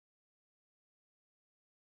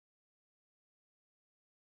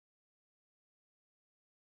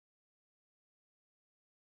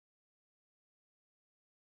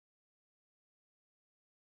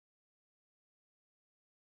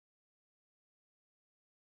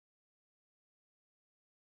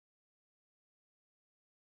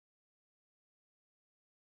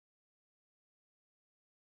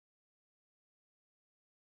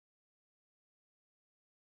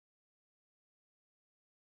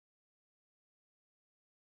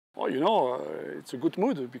Oh, you know, it's a good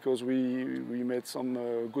mood because we made some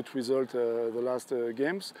good result the last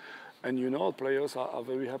games, and you know, players are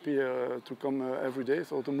very happy to come every day.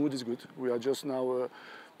 So the mood is good. We are just now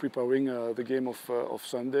preparing the game of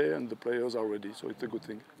Sunday, and the players are ready. So it's a good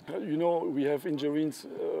thing. You know, we have injuries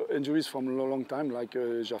from a long time, like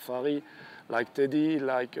Jafari, like Teddy,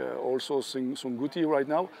 like also Sunguti right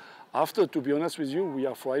now. After, to be honest with you, we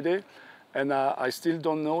are Friday. And I still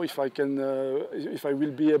don't know if I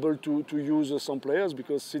will be able to use some players,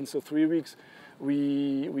 because since 3 weeks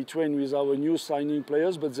we train with our new signing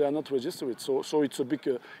players, but they are not registered. So it's a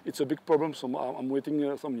big problem. So I'm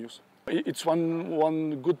waiting some news. It's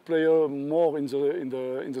one good player more in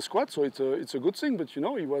the squad, so it's a good thing. But you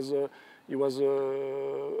know, he was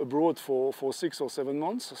abroad for 6 or 7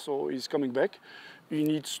 months, so he's coming back. He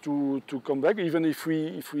needs to come back, even if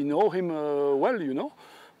we know him well, you know.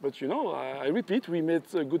 But you know, I repeat, we made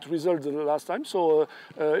a good result the last time. So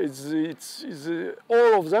it's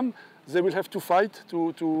all of them. They will have to fight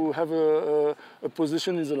to have a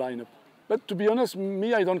position in the lineup. But to be honest,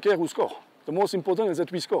 me, I don't care who scores. The most important is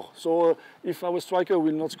that we score. So if our striker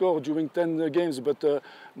will not score during 10 games, but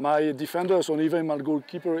my defenders or even my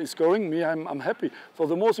goalkeeper is scoring, me, I'm happy. So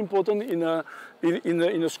the most important in a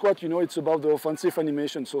squad, you know, it's about the offensive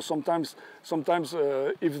animation. So sometimes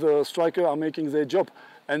if the striker are making their job,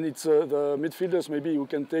 and it's the midfielders maybe who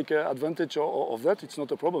can take advantage of that, it's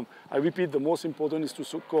not a problem. I repeat, the most important is to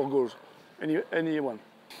score goals, anyone.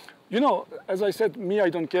 You know, as I said, me, I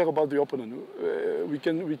don't care about the opponent. We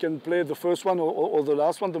can play the first one or the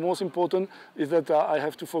last one. The most important is that I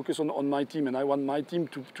have to focus on my team, and I want my team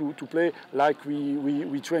to play like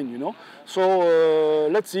we train, you know. So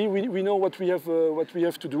let's see. We know what we have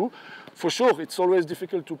to do. For sure, it's always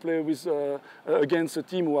difficult to play with against a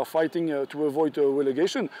team who are fighting to avoid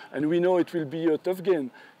relegation, and we know it will be a tough game.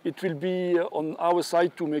 It will be on our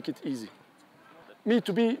side to make it easy. Me,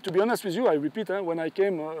 to be honest with you, I repeat, when I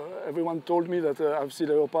came, everyone told me that AFC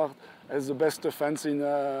Leopards has the best fans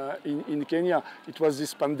in Kenya. It was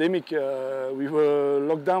this pandemic, we were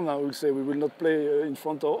locked down, I will say. We will not play in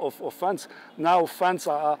front of fans. Now fans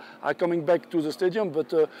are coming back to the stadium,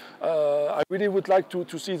 but I really would like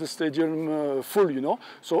to see the stadium full, you know.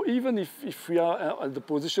 So even if we are at the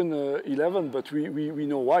position 11, but we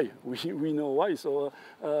know why. We know why. So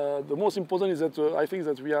the most important is that I think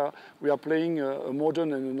that we are playing a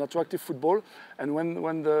modern and an attractive football, and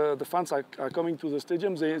when the fans are coming to the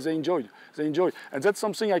stadium, they enjoy. They enjoy, and that's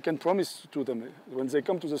something I can promise to them. When they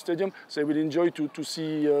come to the stadium, they will enjoy to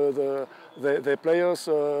see their players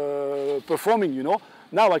performing. You know.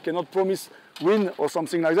 Now I cannot promise win or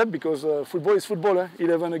something like that, because football is football.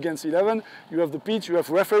 11 against 11. You have the pitch. You have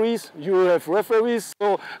referees.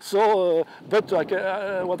 But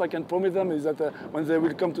what I can promise them is that when they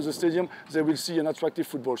will come to the stadium, they will see an attractive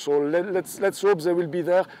football. So let's hope they will be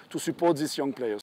there to support these young players.